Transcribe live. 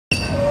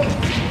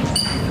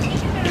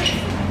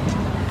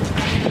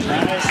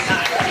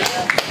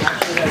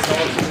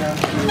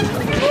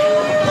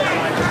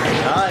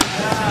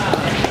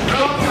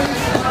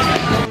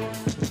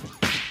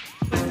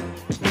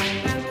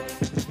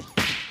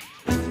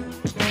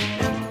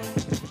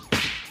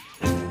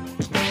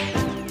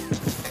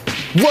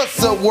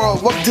What's up,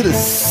 world? Welcome to the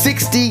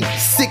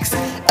 66th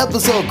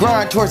episode of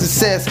Grind Towards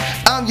Success.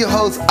 I'm your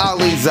host,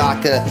 Ali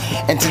Zakka,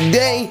 and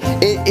today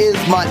it is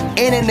my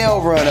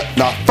NNL run,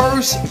 my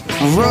first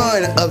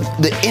run of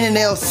the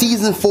NNL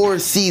Season 4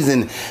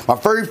 season, my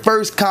very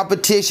first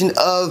competition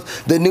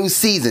of the new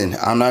season.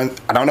 I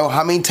don't know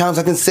how many times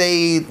I can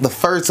say the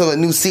first of a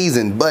new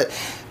season, but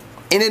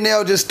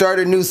NNL just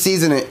started a new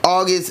season in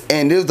August,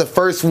 and this was the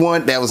first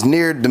one that was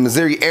near the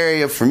Missouri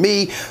area for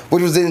me,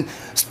 which was in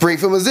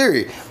Springfield,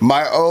 Missouri.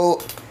 My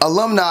old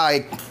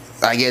alumni,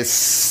 I guess,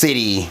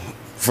 city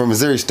from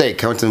Missouri State.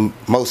 Coming to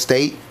most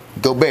state,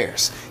 go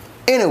Bears.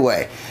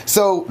 Anyway,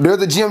 so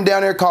there's a gym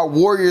down there called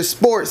Warrior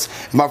Sports.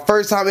 It's my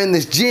first time in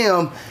this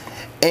gym,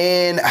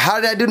 and how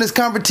did I do in this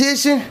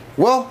competition?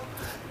 Well,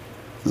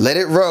 let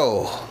it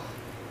roll.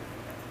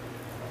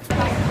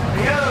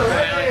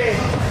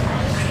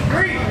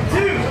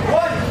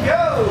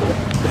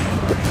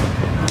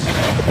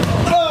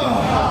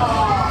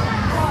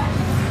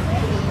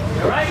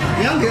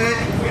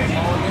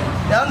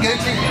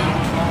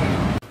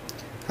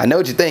 I know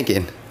what you're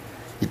thinking.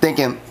 You're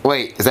thinking,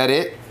 wait, is that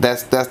it?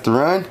 That's the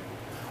run?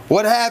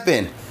 What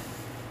happened?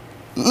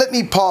 Let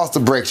me pause the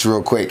brakes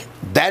real quick.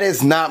 That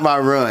is not my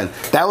run.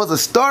 That was the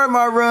start of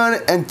my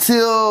run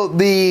until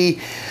the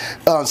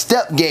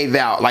step gave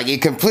out. Like,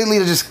 it completely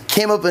just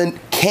came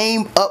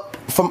up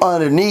from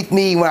underneath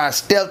me when I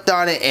stepped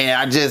on it, and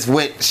I just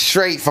went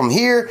straight from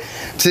here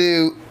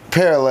to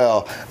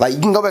parallel. Like, you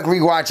can go back and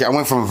rewatch it. I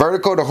went from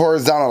vertical to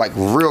horizontal like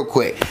real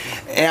quick,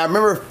 and I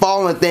remember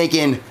falling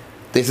thinking,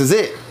 this is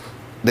it.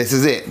 This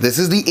is it. This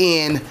is the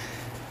end.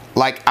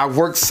 Like, I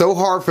worked so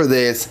hard for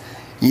this.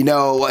 You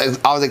know,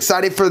 I was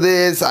excited for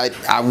this.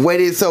 I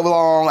waited so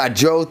long. I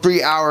drove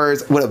 3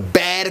 hours with a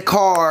bad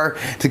car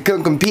to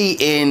come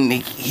compete, and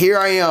here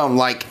I am,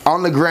 like,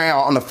 on the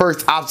ground on the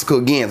first obstacle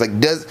again.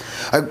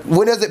 It's like,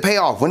 when does it pay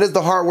off? When does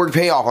the hard work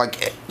pay off?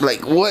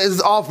 Like what is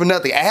all for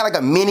nothing? I had like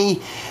a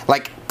mini,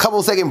 like,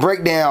 couple second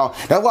breakdown.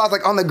 That's why I was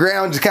like on the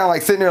ground, just kind of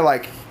like sitting there,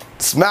 like,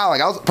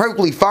 smiling. I was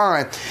perfectly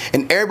fine,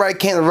 and everybody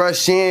came to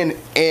rush in,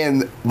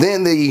 and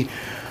then I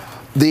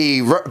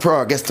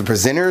guess the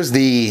presenters,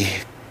 the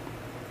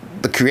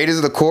creators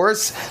of the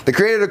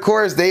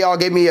course, they all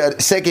gave me a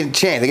second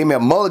chance. They gave me a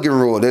mulligan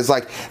rule. It's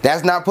like,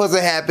 that's not supposed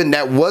to happen.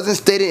 That wasn't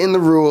stated in the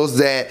rules,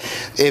 that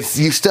if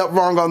you step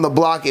wrong on the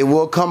block, it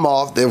will come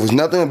off. There was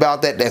nothing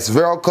about that. That's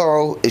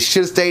Velcro. It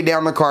should stay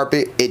down the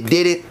carpet. It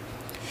didn't.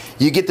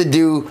 You get to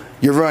do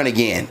your run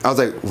again. I was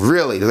like,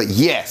 really? They're like,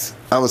 yes.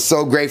 I was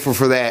so grateful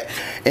for that.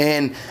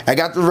 And I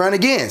got to run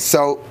again.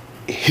 So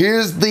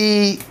here's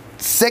the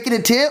second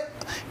attempt,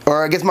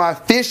 or I guess my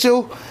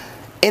official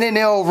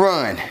NNL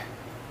run.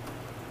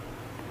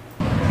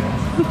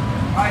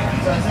 Alright,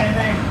 so same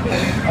thing.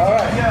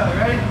 Alright. Go,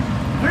 ready?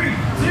 3,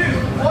 2,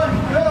 1,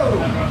 go!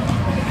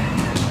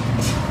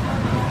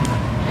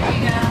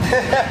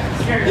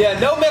 There you go. Yeah,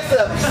 no mess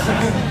ups.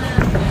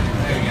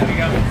 There you go. You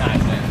got the time,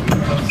 man.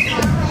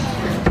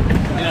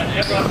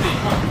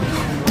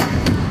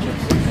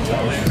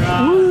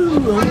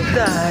 Woo, I'm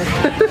died.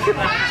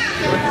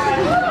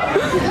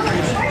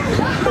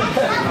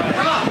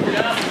 Come on.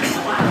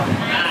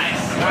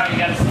 Nice. Alright, you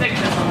gotta stick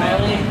this one,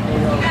 Melly.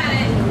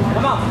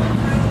 Come on.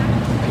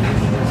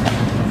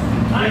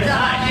 Nice.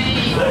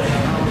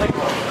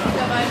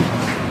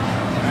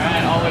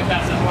 Alright, all the way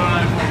past that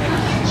line.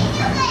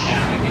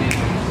 Yeah, make it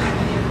easy.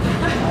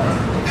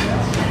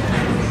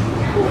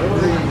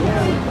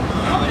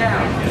 Calm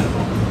down.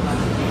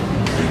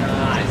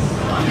 Nice.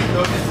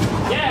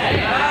 Yeah.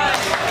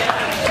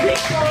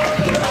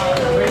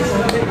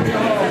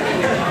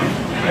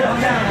 Calm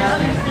down,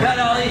 Ollie. Got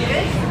it, Ollie.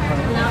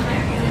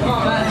 Come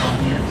on, man.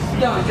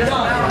 Get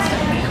on.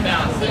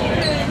 Balance.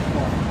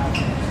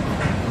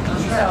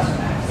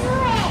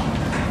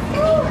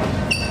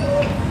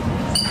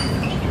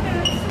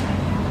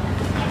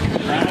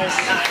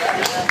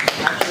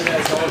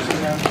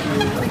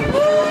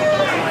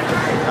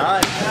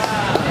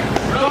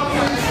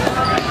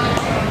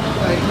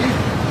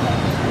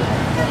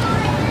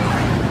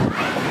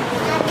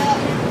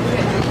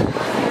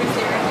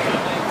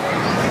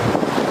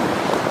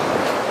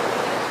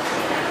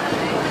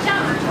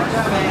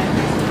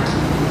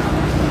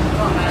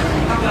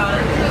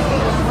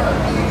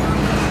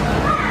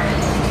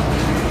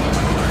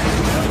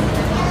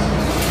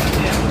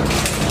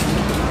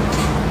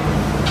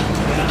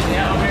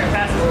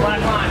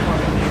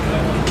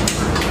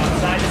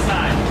 Side to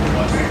side.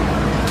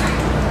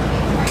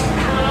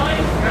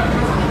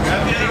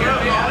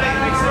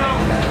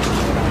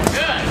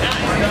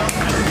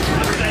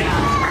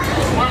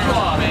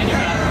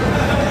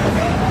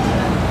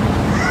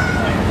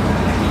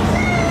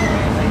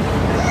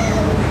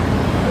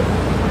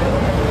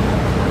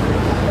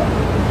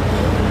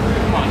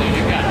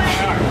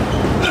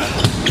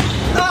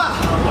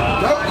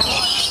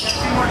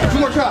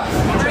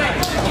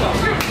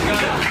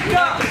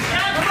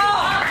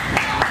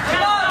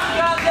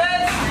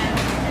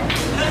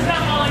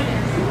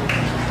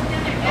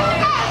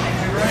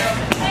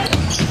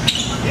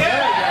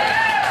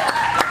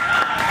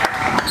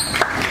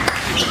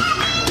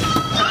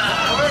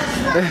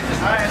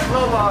 Alright,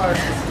 slow bars.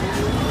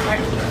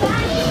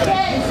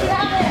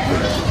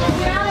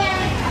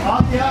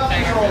 Off the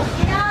obstacle.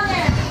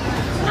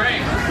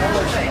 Straight.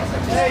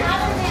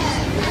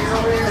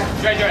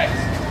 Straight, straight.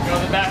 Go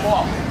to the back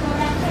wall.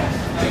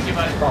 Thank you,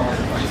 buddy.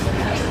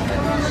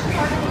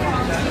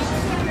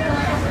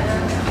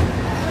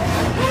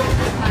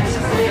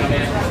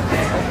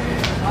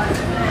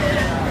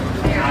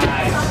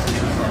 Nice.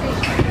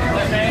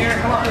 Left hanger,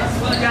 come on.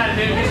 You got it,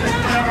 dude.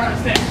 Get over on the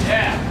stick.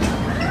 Yeah.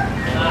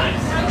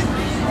 Nice. Nice.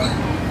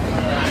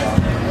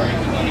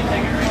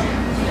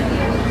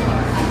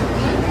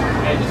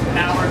 Okay, just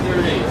power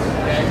through these.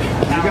 Okay?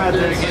 Power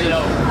through to get it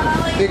over.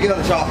 Here, get on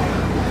the chalk.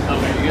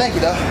 Okay, you Thank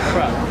you, though. No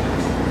problem.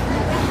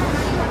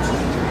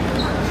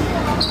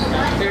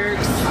 Big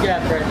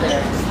step right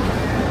there.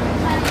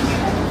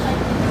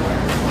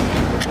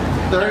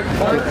 Third.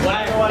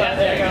 Yeah,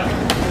 there you go.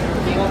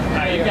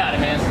 Alright, you got it,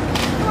 man.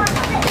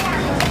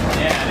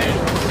 Yeah, dude.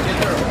 Get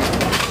through.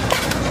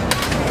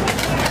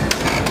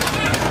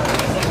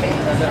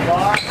 That's that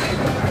bar.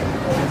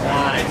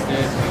 Nice,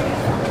 dude.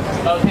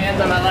 Both hands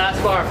on that last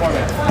bar for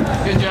me.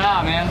 Good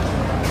job, man.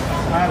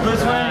 Alright, blue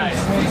swing. Nice.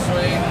 Big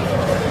swing.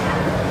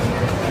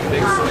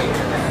 Big swing.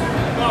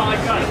 Oh, I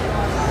got it.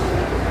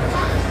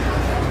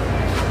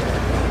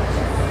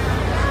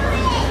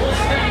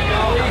 There you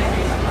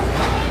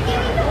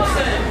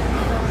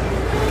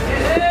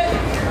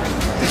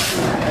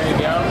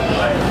go.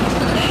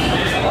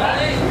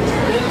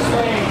 Big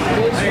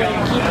swing.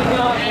 Keep it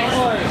going.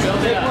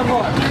 Build it up. One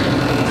more.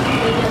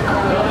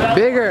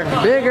 Bigger,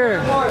 bigger.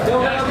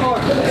 Build it up more.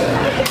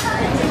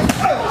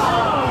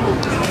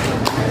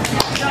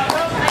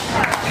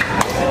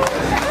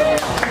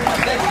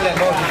 Thanks for that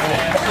motion.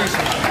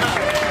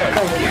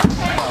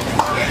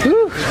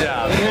 Good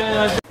job.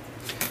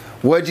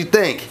 What'd you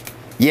think?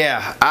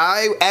 Yeah,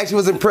 I actually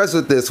was impressed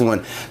with this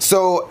one.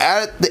 So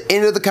at the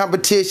end of the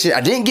competition,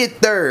 I didn't get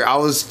third. I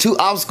was 2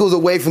 obstacles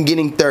away from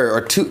getting third,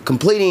 or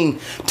completing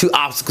 2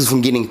 obstacles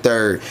from getting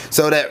third.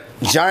 So that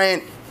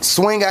giant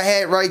swing I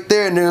had right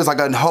there, and there was like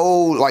a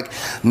whole like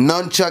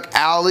nunchuck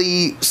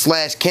alley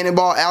 /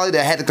 cannonball alley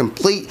that I had to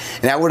complete,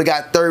 and I would have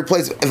got third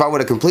place if I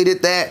would have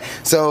completed that.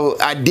 So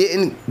I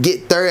didn't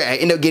get third. I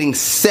ended up getting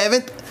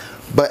 7th.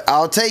 But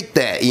I'll take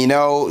that. You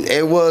know,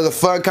 it was a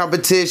fun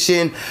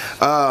competition.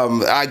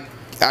 I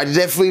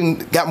definitely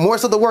got more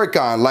stuff to work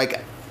on, like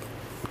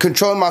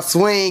controlling my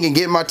swing and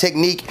getting my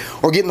technique,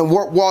 or getting the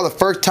warp wall the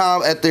first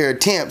time at their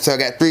attempt. So I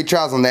got 3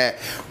 tries on that.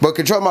 But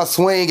control my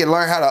swing and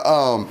learn how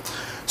to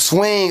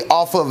swing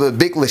off of a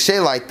big lache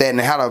like that, and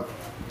how to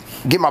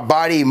get my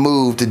body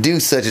moved to do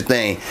such a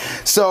thing.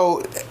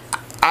 So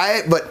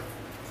but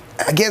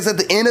I guess at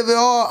the end of it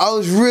all, I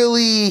was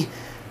really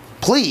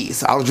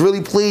pleased. I was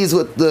really pleased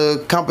with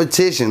the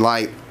competition.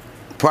 Like,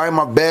 probably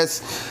my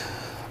best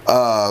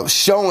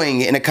showing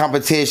in a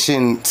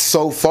competition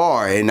so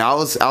far, and I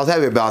was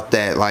happy about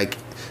that. Like,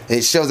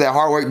 it shows that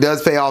hard work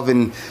does pay off,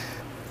 and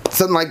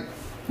something like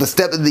the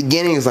step at the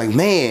beginning is like,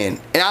 man.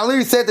 And I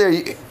literally sat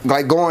there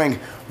like going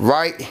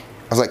right. I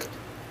was like,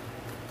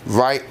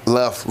 right,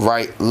 left,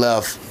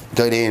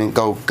 go in,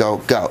 go.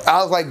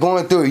 I was like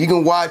going through it. You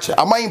can watch.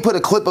 I might even put a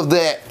clip of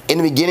that in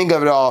the beginning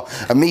of it all,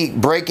 of me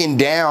breaking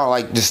down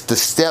like just the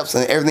steps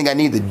and everything I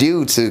need to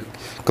do to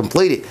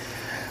complete it.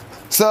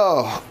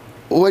 So,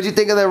 what'd you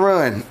think of that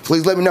run?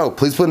 Please let me know.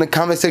 Please put in the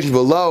comment section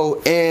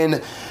below.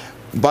 And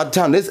by the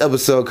time this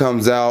episode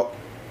comes out,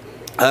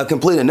 I'll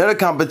complete another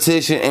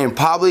competition, and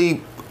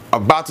probably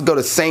about to go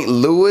to St.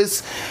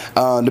 Louis,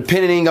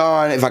 depending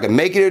on if I can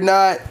make it or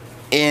not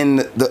in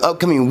the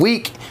upcoming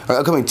week or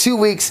upcoming 2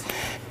 weeks.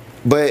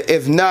 But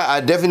if not,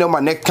 I definitely know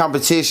my next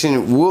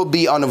competition will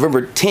be on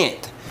November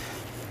 10th.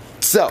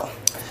 So,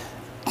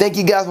 thank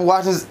you guys for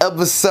watching this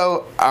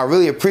episode. I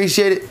really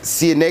appreciate it.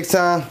 See you next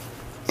time,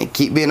 and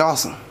keep being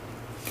awesome.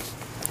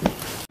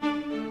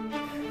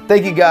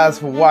 Thank you guys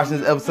for watching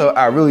this episode.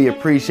 I really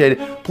appreciate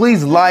it.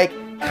 Please like,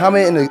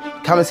 comment in the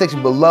comment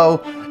section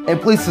below, and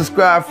please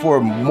subscribe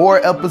for more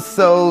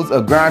episodes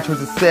of Grind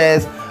Towards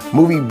Success,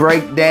 movie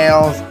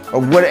breakdowns, or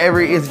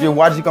whatever it is you're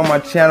watching on my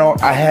channel.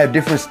 I have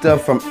different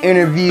stuff, from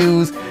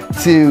interviews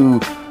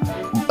to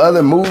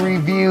other movie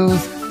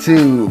reviews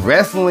to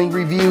wrestling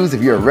reviews.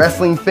 If you're a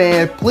wrestling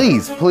fan,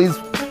 please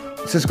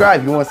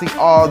subscribe if you want to see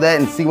all that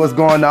and see what's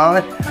going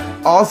on.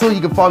 Also, you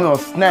can follow me on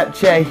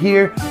Snapchat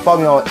here, follow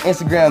me on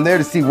Instagram there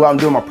to see what I'm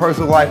doing in my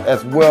personal life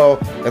as well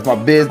as my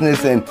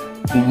business and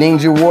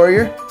Ninja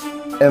Warrior.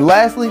 And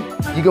lastly,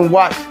 you can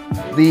watch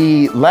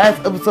the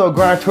last episode of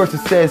Grind Towards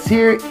Success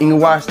here, and you can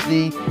watch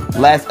the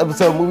last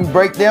episode of movie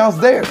breakdowns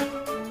there.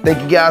 Thank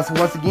you guys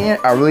once again.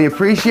 I really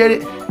appreciate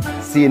it.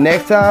 See you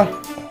next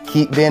time.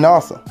 Keep being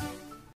awesome.